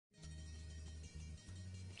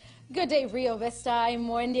Good day, Rio Vista. I'm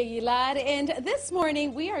Wendy Aguilar, and this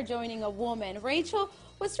morning we are joining a woman. Rachel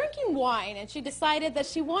was drinking wine, and she decided that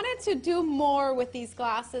she wanted to do more with these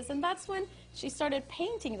glasses, and that's when she started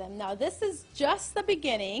painting them. Now, this is just the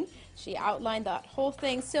beginning. She outlined that whole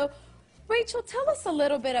thing. So, Rachel, tell us a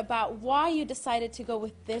little bit about why you decided to go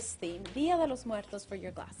with this theme, Dia de los Muertos, for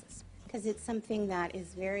your glasses. Because it's something that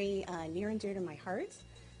is very near and dear to my heart.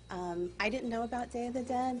 I didn't know about Day of the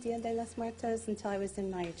Dead, Dia de los Muertos, until I was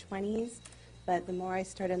in my 20s. But the more I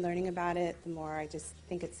started learning about it, the more I just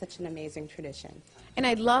think it's such an amazing tradition. And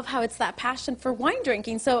I love how it's that passion for wine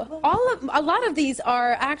drinking. So a lot of these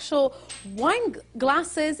are actual wine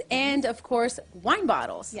glasses and, of course, wine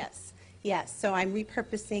bottles. Yes, yes. So I'm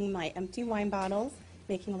repurposing my empty wine bottles,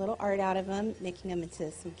 making a little art out of them, making them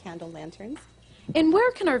into some candle lanterns. And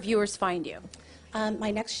where can our viewers find you?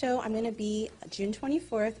 My next show, I'm going to be June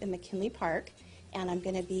 24th in McKinley Park, and I'm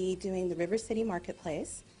going to be doing the River City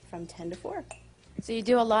Marketplace from 10 to 4. So you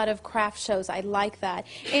do a lot of craft shows. I like that.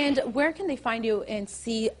 And where can they find you and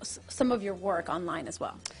see some of your work online as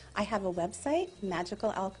well? I have a website,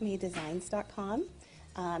 magicalalchemydesigns.com.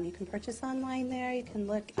 You can purchase online there. You can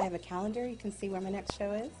look. I have a calendar. You can see where my next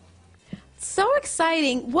show is. So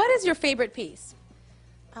exciting. What is your favorite piece?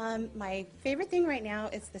 My favorite thing right now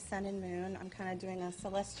is the sun and moon. I'm kind of doing a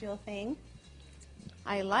celestial thing.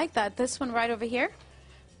 I like that. This one right over here?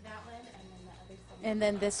 That one, and then the other side. And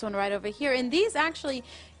then this one right over here. And these actually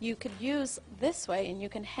you could use this way, and you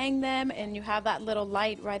can hang them, and you have that little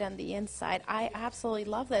light right on the inside. I absolutely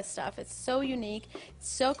love this stuff. It's so unique, it's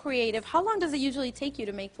so creative. How long does it usually take you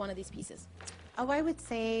to make one of these pieces? Oh, I would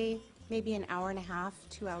say maybe an hour and a half,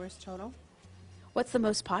 2 hours total. What's the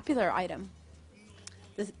most popular item?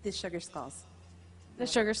 The sugar skulls. The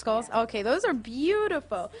sugar skulls? Okay, those are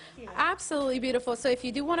beautiful. Absolutely beautiful. So if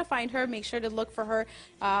you do want to find her, make sure to look for her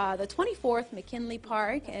the 24th, McKinley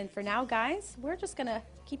Park. And for now, guys, we're just going to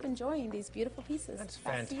keep enjoying these beautiful pieces. That's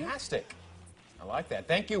fantastic. I like that.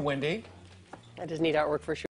 Thank you, Wendy. That is neat artwork for sure.